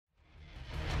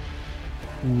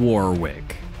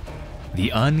Warwick,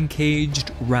 The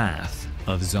Uncaged Wrath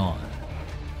of Zon.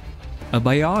 A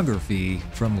biography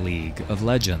from League of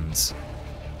Legends.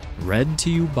 Read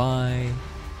to you by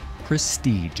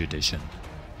Prestige Edition.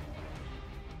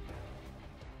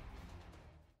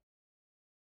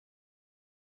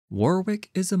 Warwick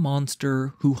is a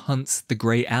monster who hunts the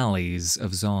gray alleys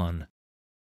of Zon.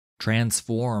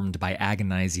 Transformed by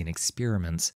agonizing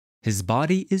experiments, his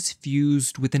body is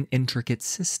fused with an intricate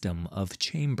system of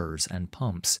chambers and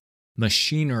pumps,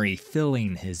 machinery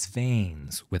filling his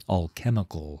veins with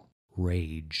alchemical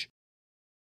rage.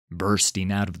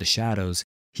 Bursting out of the shadows,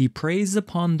 he preys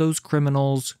upon those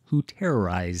criminals who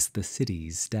terrorize the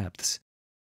city's depths.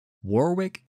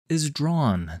 Warwick is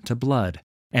drawn to blood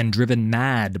and driven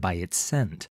mad by its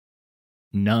scent.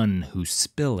 None who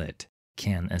spill it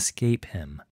can escape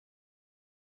him.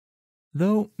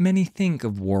 Though many think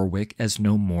of Warwick as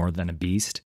no more than a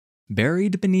beast,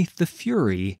 buried beneath the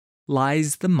fury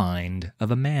lies the mind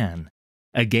of a man,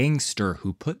 a gangster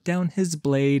who put down his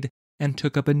blade and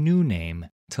took up a new name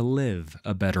to live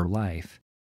a better life.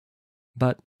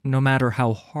 But no matter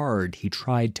how hard he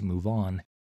tried to move on,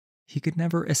 he could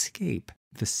never escape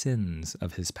the sins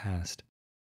of his past.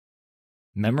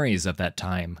 Memories of that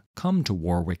time come to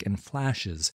Warwick in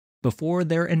flashes before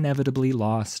they're inevitably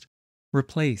lost,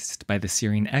 replaced by the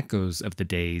searing echoes of the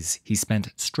days he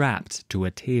spent strapped to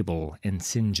a table in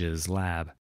Singe's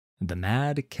lab, the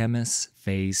mad chemist's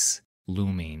face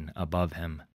looming above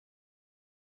him.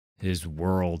 His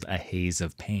world a haze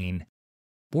of pain,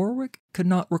 Warwick could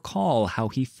not recall how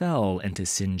he fell into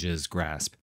Singe's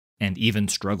grasp, and even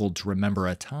struggled to remember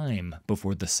a time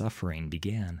before the suffering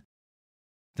began.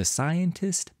 The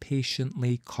scientist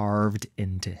patiently carved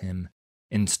into him,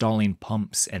 installing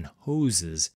pumps and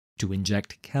hoses to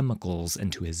inject chemicals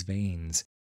into his veins,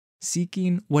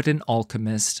 seeking what an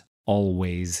alchemist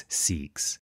always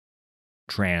seeks: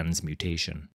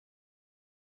 transmutation.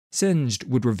 Singed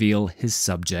would reveal his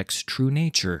subject's true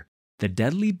nature, the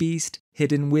deadly beast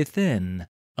hidden within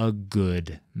a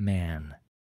good man.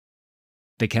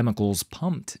 The chemicals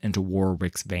pumped into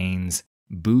Warwick's veins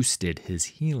boosted his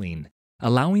healing,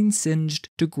 allowing Singed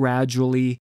to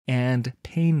gradually and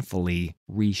painfully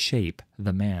reshape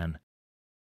the man.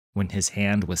 When his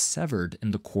hand was severed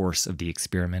in the course of the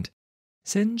experiment,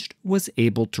 Singed was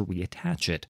able to reattach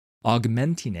it,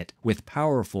 augmenting it with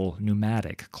powerful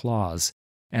pneumatic claws,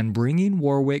 and bringing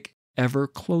Warwick ever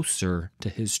closer to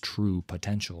his true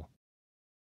potential.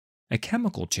 A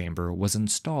chemical chamber was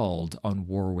installed on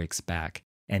Warwick's back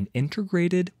and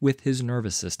integrated with his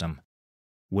nervous system.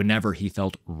 Whenever he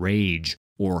felt rage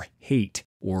or hate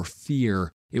or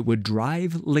fear, it would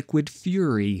drive liquid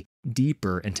fury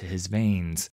deeper into his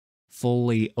veins,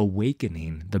 fully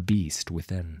awakening the beast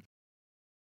within.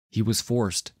 He was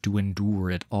forced to endure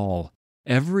it all,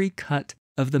 every cut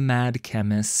of the mad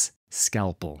chemist's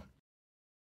scalpel.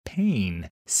 Pain,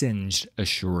 Singed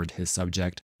assured his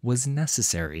subject, was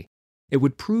necessary. It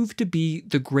would prove to be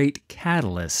the great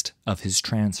catalyst of his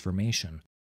transformation.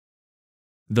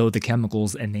 Though the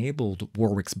chemicals enabled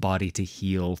Warwick's body to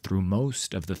heal through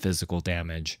most of the physical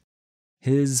damage,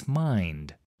 his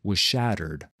mind was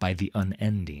shattered by the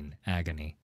unending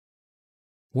agony.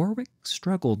 Warwick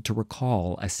struggled to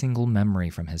recall a single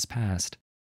memory from his past.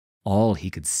 All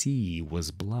he could see was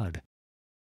blood.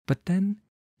 But then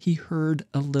he heard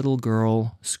a little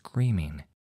girl screaming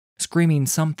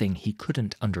something he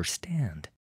couldn't understand.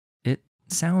 It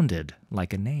sounded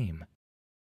like a name.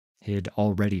 He'd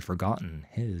already forgotten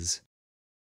his.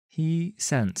 He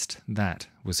sensed that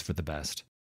was for the best.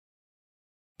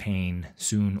 Pain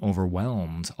soon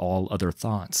overwhelmed all other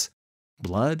thoughts.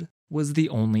 Blood was the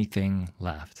only thing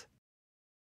left.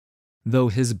 Though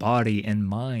his body and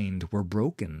mind were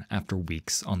broken after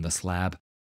weeks on the slab,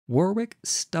 Warwick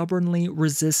stubbornly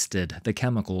resisted the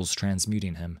chemicals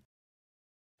transmuting him.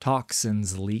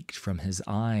 Toxins leaked from his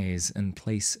eyes in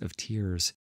place of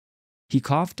tears. He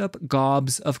coughed up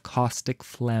gobs of caustic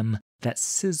phlegm that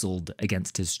sizzled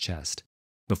against his chest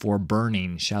before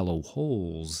burning shallow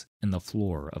holes in the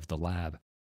floor of the lab.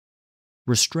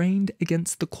 Restrained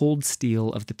against the cold steel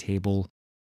of the table,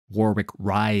 Warwick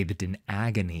writhed in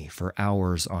agony for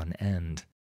hours on end,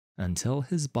 until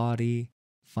his body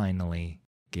finally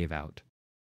gave out.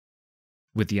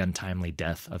 With the untimely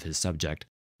death of his subject,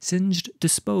 Singed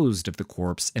disposed of the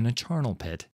corpse in a charnel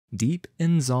pit deep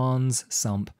in Zon's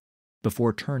sump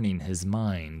before turning his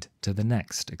mind to the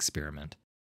next experiment.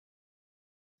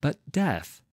 But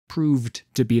death proved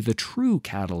to be the true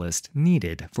catalyst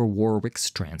needed for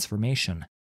Warwick's transformation.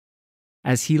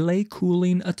 As he lay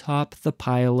cooling atop the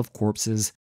pile of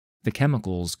corpses, the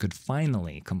chemicals could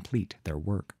finally complete their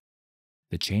work.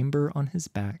 The chamber on his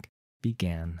back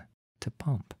began to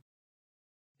pump.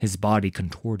 His body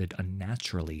contorted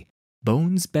unnaturally,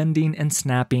 bones bending and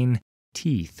snapping,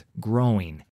 teeth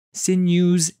growing,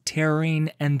 sinews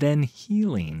tearing and then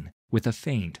healing with a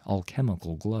faint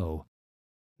alchemical glow.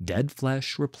 Dead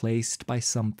flesh replaced by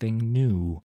something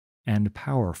new and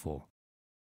powerful.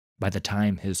 By the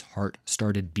time his heart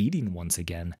started beating once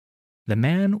again, the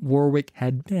man Warwick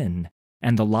had been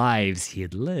and the lives he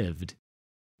had lived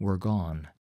were gone.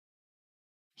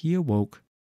 He awoke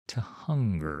to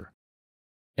hunger.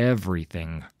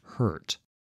 Everything hurt.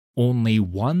 Only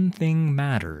one thing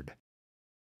mattered.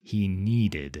 He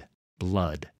needed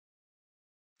blood.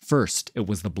 First, it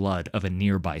was the blood of a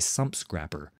nearby sump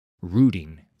scrapper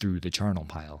rooting through the charnel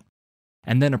pile,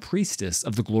 and then a priestess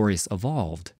of the glorious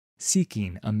evolved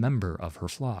seeking a member of her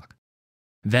flock.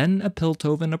 Then a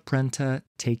Piltovan apprentice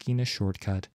taking a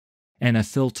shortcut, and a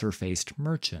filter-faced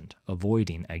merchant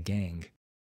avoiding a gang,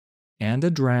 and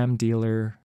a dram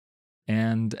dealer,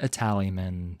 and a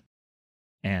tallyman,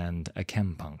 and a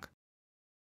chempunk.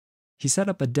 He set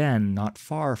up a den not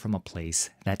far from a place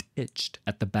that itched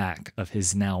at the back of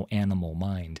his now animal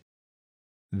mind.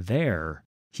 There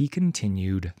he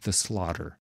continued the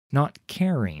slaughter, not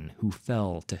caring who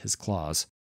fell to his claws.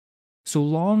 So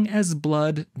long as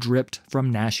blood dripped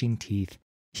from gnashing teeth,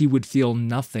 he would feel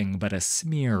nothing but a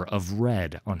smear of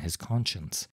red on his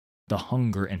conscience, the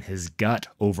hunger in his gut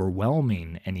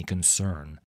overwhelming any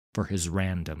concern for his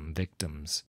random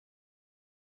victims.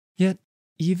 Yet,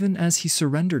 even as he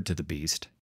surrendered to the beast,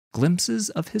 glimpses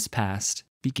of his past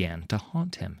began to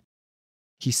haunt him.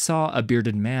 He saw a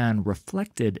bearded man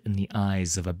reflected in the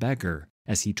eyes of a beggar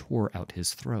as he tore out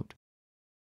his throat.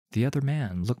 The other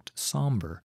man looked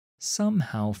somber,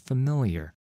 somehow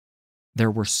familiar. There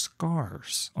were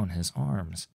scars on his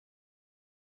arms.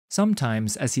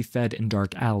 Sometimes, as he fed in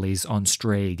dark alleys on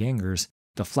stray gangers,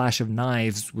 the flash of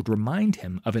knives would remind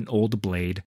him of an old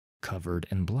blade covered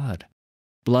in blood.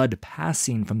 Blood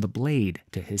passing from the blade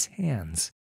to his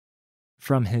hands.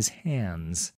 From his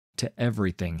hands to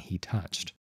everything he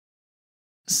touched.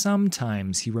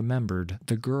 Sometimes he remembered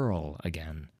the girl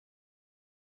again.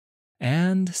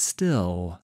 And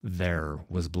still there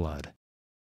was blood.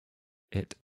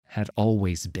 It had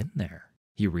always been there,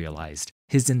 he realized,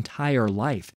 his entire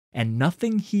life, and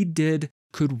nothing he did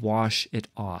could wash it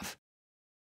off.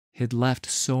 He'd left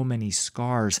so many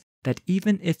scars that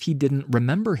even if he didn't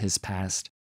remember his past,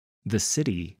 the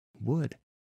city would.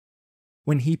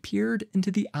 When he peered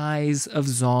into the eyes of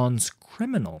Zaun's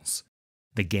criminals,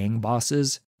 the gang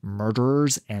bosses,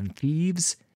 murderers, and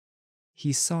thieves,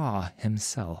 he saw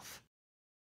himself.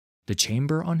 The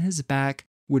chamber on his back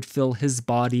would fill his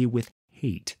body with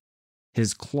hate.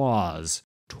 His claws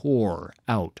tore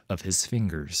out of his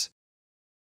fingers.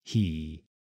 He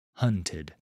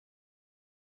hunted.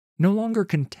 No longer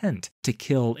content to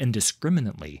kill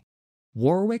indiscriminately,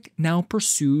 Warwick now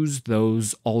pursues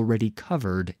those already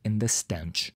covered in the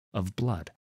stench of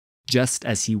blood, just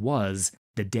as he was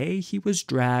the day he was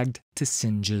dragged to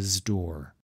Singe's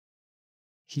door.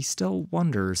 He still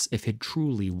wonders if he'd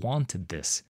truly wanted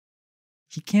this.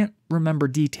 He can't remember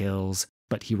details,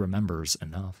 but he remembers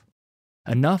enough.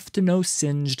 Enough to know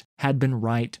Singed had been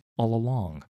right all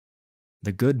along.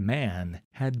 The good man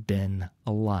had been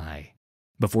a lie,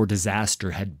 before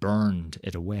disaster had burned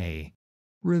it away,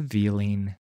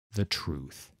 revealing the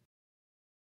truth.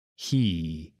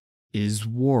 He is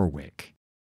Warwick.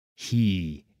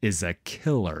 He is a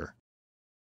killer.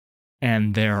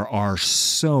 And there are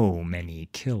so many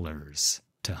killers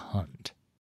to hunt.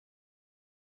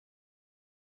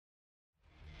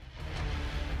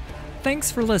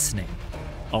 Thanks for listening.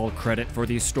 All credit for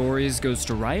these stories goes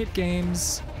to Riot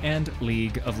Games and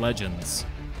League of Legends.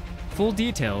 Full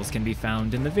details can be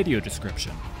found in the video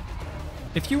description.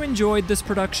 If you enjoyed this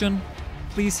production,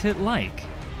 please hit like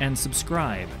and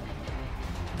subscribe.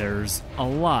 There's a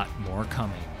lot more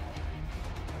coming.